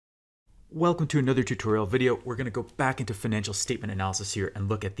Welcome to another tutorial video. We're going to go back into financial statement analysis here and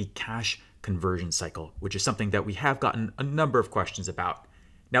look at the cash conversion cycle, which is something that we have gotten a number of questions about.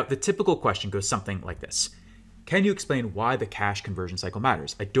 Now, the typical question goes something like this. Can you explain why the cash conversion cycle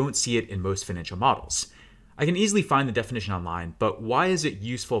matters? I don't see it in most financial models. I can easily find the definition online, but why is it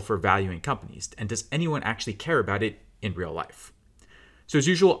useful for valuing companies? And does anyone actually care about it in real life? So as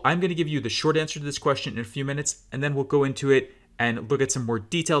usual, I'm going to give you the short answer to this question in a few minutes, and then we'll go into it and look at some more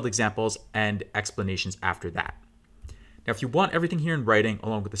detailed examples and explanations after that. Now, if you want everything here in writing,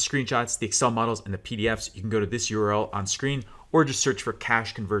 along with the screenshots, the Excel models, and the PDFs, you can go to this URL on screen or just search for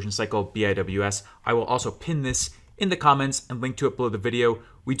cash conversion cycle BIWS. I will also pin this in the comments and link to it below the video.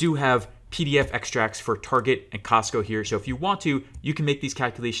 We do have PDF extracts for Target and Costco here, so if you want to, you can make these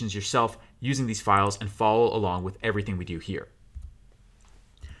calculations yourself using these files and follow along with everything we do here.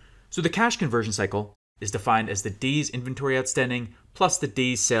 So the cash conversion cycle is defined as the days inventory outstanding plus the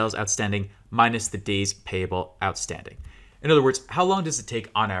days sales outstanding minus the days payable outstanding. In other words, how long does it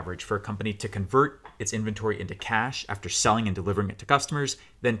take on average for a company to convert its inventory into cash after selling and delivering it to customers,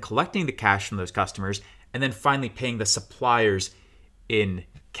 then collecting the cash from those customers, and then finally paying the suppliers in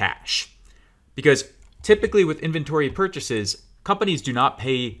cash? Because typically with inventory purchases, companies do not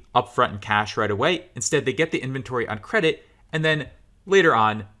pay upfront in cash right away. Instead, they get the inventory on credit, and then later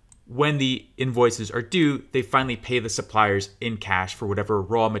on, when the invoices are due, they finally pay the suppliers in cash for whatever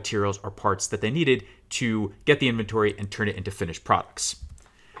raw materials or parts that they needed to get the inventory and turn it into finished products.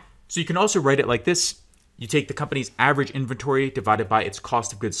 So you can also write it like this. You take the company's average inventory divided by its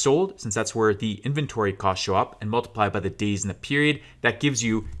cost of goods sold, since that's where the inventory costs show up, and multiply by the days in the period. That gives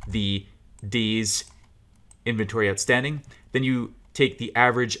you the days inventory outstanding. Then you take the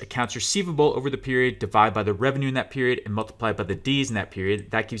average accounts receivable over the period, divide by the revenue in that period, and multiply by the days in that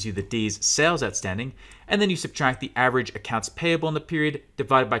period. That gives you the days sales outstanding. And then you subtract the average accounts payable in the period,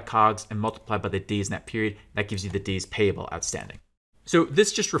 divide by COGS, and multiply by the days in that period. That gives you the days payable outstanding. So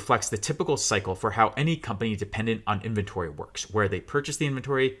this just reflects the typical cycle for how any company dependent on inventory works, where they purchase the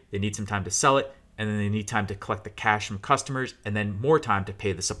inventory, they need some time to sell it, and then they need time to collect the cash from customers, and then more time to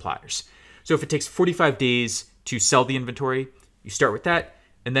pay the suppliers. So if it takes 45 days to sell the inventory, you start with that,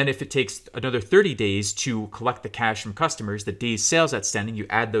 and then if it takes another 30 days to collect the cash from customers, the days sales outstanding, you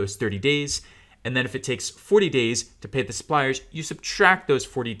add those 30 days, and then if it takes 40 days to pay the suppliers, you subtract those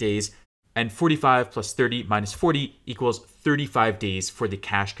 40 days, and 45 plus 30 minus 40 equals 35 days for the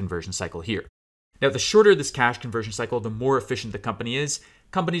cash conversion cycle here. Now, the shorter this cash conversion cycle, the more efficient the company is.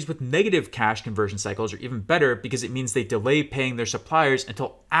 Companies with negative cash conversion cycles are even better because it means they delay paying their suppliers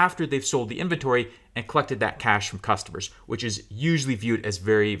until after they've sold the inventory and collected that cash from customers, which is usually viewed as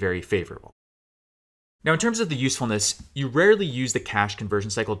very, very favorable. Now, in terms of the usefulness, you rarely use the cash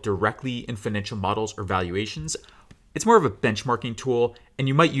conversion cycle directly in financial models or valuations. It's more of a benchmarking tool, and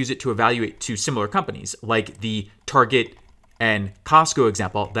you might use it to evaluate two similar companies, like the Target and Costco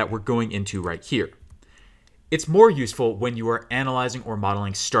example that we're going into right here. It's more useful when you are analyzing or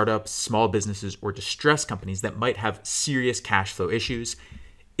modeling startups, small businesses, or distressed companies that might have serious cash flow issues.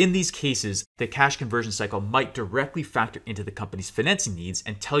 In these cases, the cash conversion cycle might directly factor into the company's financing needs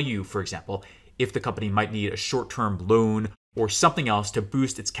and tell you, for example, if the company might need a short-term loan or something else to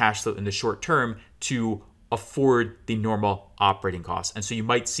boost its cash flow in the short term to afford the normal operating costs. And so you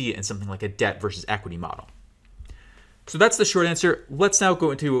might see it in something like a debt versus equity model. So that's the short answer. Let's now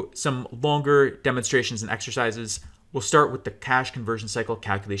go into some longer demonstrations and exercises. We'll start with the cash conversion cycle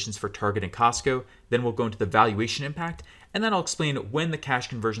calculations for Target and Costco. Then we'll go into the valuation impact. And then I'll explain when the cash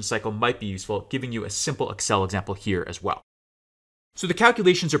conversion cycle might be useful, giving you a simple Excel example here as well. So the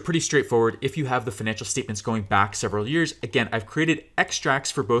calculations are pretty straightforward if you have the financial statements going back several years. Again, I've created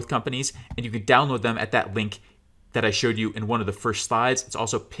extracts for both companies, and you can download them at that link that I showed you in one of the first slides. It's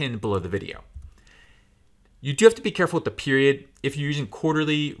also pinned below the video. You do have to be careful with the period. If you're using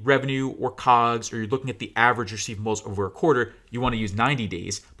quarterly revenue or COGS, or you're looking at the average receivables over a quarter, you want to use 90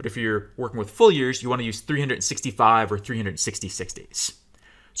 days. But if you're working with full years, you want to use 365 or 366 days.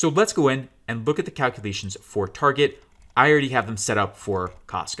 So let's go in and look at the calculations for Target. I already have them set up for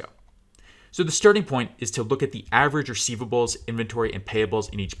Costco. So the starting point is to look at the average receivables, inventory, and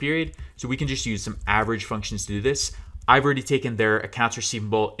payables in each period. So we can just use some average functions to do this. I've already taken their accounts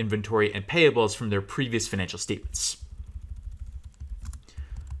receivable, inventory, and payables from their previous financial statements.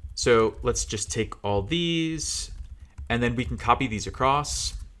 So let's just take all these, and then we can copy these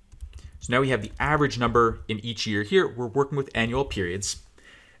across. So now we have the average number in each year. Here, we're working with annual periods.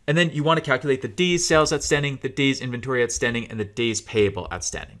 And then you want to calculate the days sales outstanding, the days inventory outstanding, and the days payable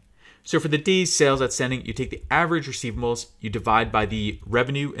outstanding. So for the days sales outstanding, you take the average receivables, you divide by the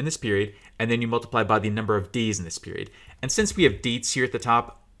revenue in this period, and then you multiply by the number of days in this period. And since we have dates here at the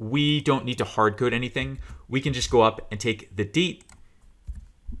top, we don't need to hard code anything. We can just go up and take the date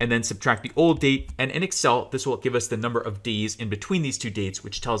and then subtract the old date. And in Excel, this will give us the number of days in between these two dates,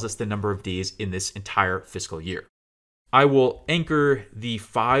 which tells us the number of days in this entire fiscal year. I will anchor the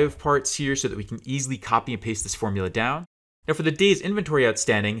 5 parts here so that we can easily copy and paste this formula down. Now for the days inventory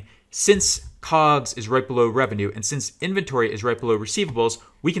outstanding, since COGS is right below revenue and since inventory is right below receivables,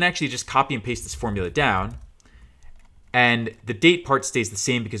 we can actually just copy and paste this formula down. And the date part stays the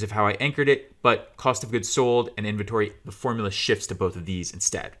same because of how I anchored it, but cost of goods sold and inventory, the formula shifts to both of these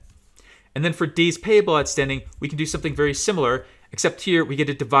instead. And then for days payable outstanding, we can do something very similar, except here we get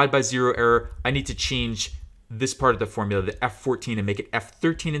a divide by 0 error. I need to change this part of the formula, the F14, and make it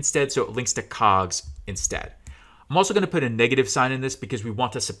F13 instead, so it links to COGS instead. I'm also going to put a negative sign in this because we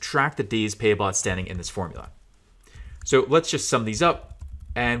want to subtract the days payable outstanding in this formula. So let's just sum these up,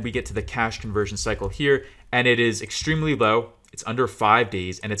 and we get to the cash conversion cycle here, and it is extremely low. It's under 5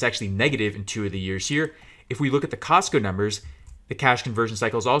 days, and it's actually negative in 2 of the years here. If we look at the Costco numbers, the cash conversion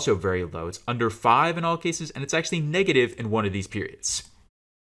cycle is also very low. It's under 5 in all cases, and it's actually negative in 1 of these periods.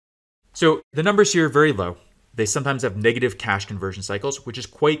 So the numbers here are very low. They sometimes have negative cash conversion cycles, which is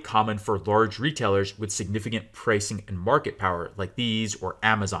quite common for large retailers with significant pricing and market power, like these or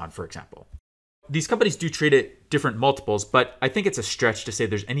Amazon, for example. These companies do trade at different multiples, but I think it's a stretch to say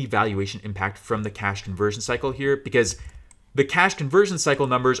there's any valuation impact from the cash conversion cycle here because the cash conversion cycle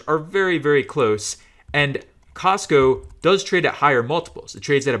numbers are very, very close, and Costco does trade at higher multiples. It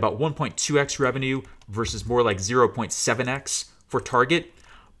trades at about 1.2x revenue versus more like 0.7x for Target,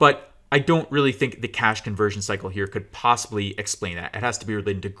 but I don't really think the cash conversion cycle here could possibly explain that. It has to be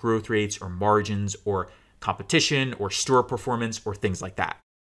related to growth rates or margins or competition or store performance or things like that.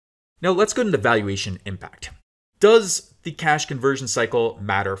 Now let's go into the valuation impact. Does the cash conversion cycle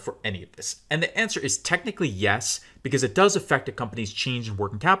matter for any of this? And the answer is technically yes, because it does affect a company's change in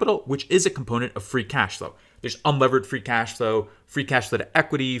working capital, which is a component of free cash flow. There's unlevered free cash flow to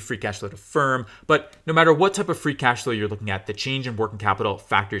equity, free cash flow to firm. But no matter what type of free cash flow you're looking at, the change in working capital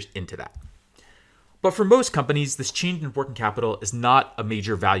factors into that. But for most companies, this change in working capital is not a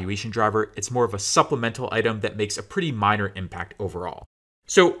major valuation driver. It's more of a supplemental item that makes a pretty minor impact overall.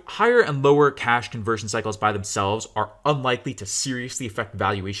 So higher and lower cash conversion cycles by themselves are unlikely to seriously affect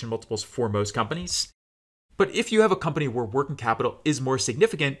valuation multiples for most companies. But if you have a company where working capital is more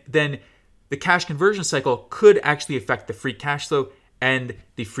significant, then the cash conversion cycle could actually affect the free cash flow and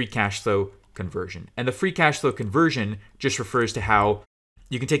the free cash flow conversion. And the free cash flow conversion just refers to how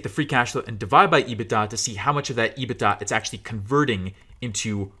you can take the free cash flow and divide by EBITDA to see how much of that EBITDA it's actually converting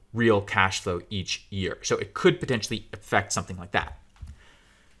into real cash flow each year. So it could potentially affect something like that.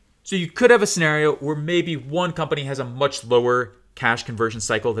 So you could have a scenario where maybe one company has a much lower cash conversion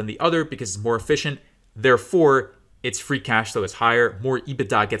cycle than the other because it's more efficient. Therefore, its free cash flow is higher. More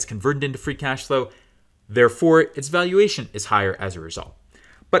EBITDA gets converted into free cash flow. Therefore, its valuation is higher as a result.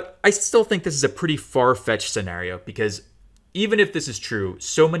 But I still think this is a pretty far-fetched scenario because even if this is true,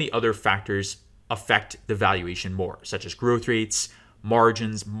 so many other factors affect the valuation more, such as growth rates,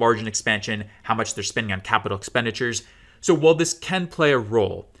 margins, margin expansion, how much they're spending on capital expenditures. So while this can play a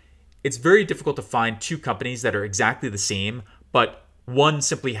role, it's very difficult to find two companies that are exactly the same, but one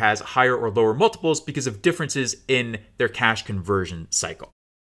simply has higher or lower multiples because of differences in their cash conversion cycle.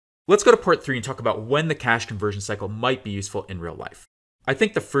 Let's go to part 3 and talk about when the cash conversion cycle might be useful in real life. I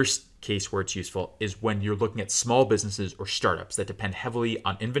think the first case where it's useful is when you're looking at small businesses or startups that depend heavily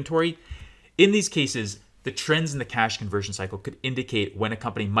on inventory. In these cases, the trends in the cash conversion cycle could indicate when a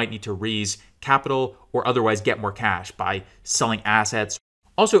company might need to raise capital or otherwise get more cash by selling assets.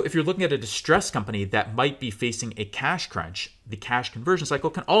 Also, if you're looking at a distressed company that might be facing a cash crunch, the cash conversion cycle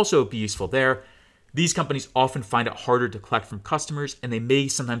can also be useful there. These companies often find it harder to collect from customers, and they may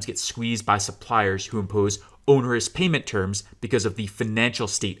sometimes get squeezed by suppliers who impose onerous payment terms because of the financial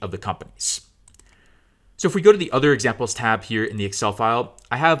state of the companies. So if we go to the other examples tab here in the Excel file,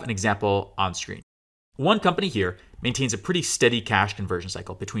 I have an example on screen. One company here maintains a pretty steady cash conversion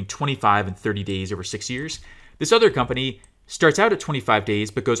cycle between 25 and 30 days over 6 years. This other company starts out at 25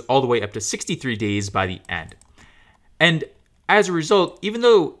 days, but goes all the way up to 63 days by the end. And as a result, even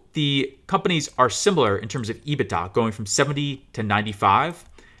though the companies are similar in terms of EBITDA, going from 70 to 95,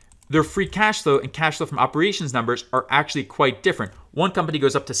 their free cash flow and cash flow from operations numbers are actually quite different. One company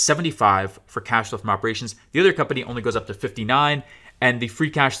goes up to 75 for cash flow from operations. The other company only goes up to 59, and the free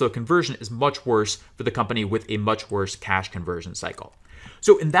cash flow conversion is much worse for the company with a much worse cash conversion cycle.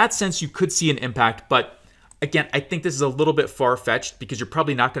 So in that sense, you could see an impact, but again, I think this is a little bit far-fetched because you're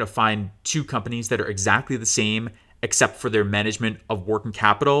probably not going to find two companies that are exactly the same except for their management of working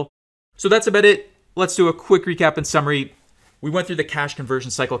capital. So that's about it. Let's do a quick recap and summary. We went through the cash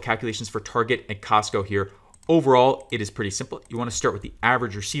conversion cycle calculations for Target and Costco here. Overall, it is pretty simple. You want to start with the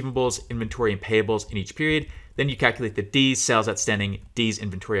average receivables, inventory, and payables in each period. Then you calculate the days sales outstanding, days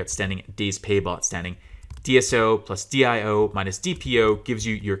inventory outstanding, days payable outstanding. DSO plus DIO minus DPO gives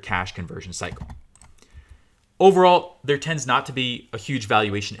you your cash conversion cycle. Overall, there tends not to be a huge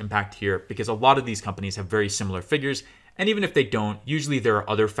valuation impact here because a lot of these companies have very similar figures. And even if they don't, usually there are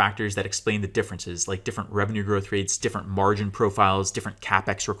other factors that explain the differences, like different revenue growth rates, different margin profiles, different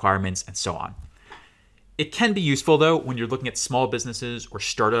CapEx requirements, and so on. It can be useful, though, when you're looking at small businesses or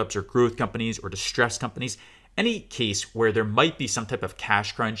startups or growth companies or distressed companies, any case where there might be some type of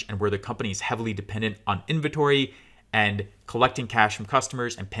cash crunch and where the company is heavily dependent on inventory and collecting cash from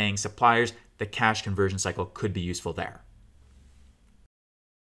customers and paying suppliers, the cash conversion cycle could be useful there.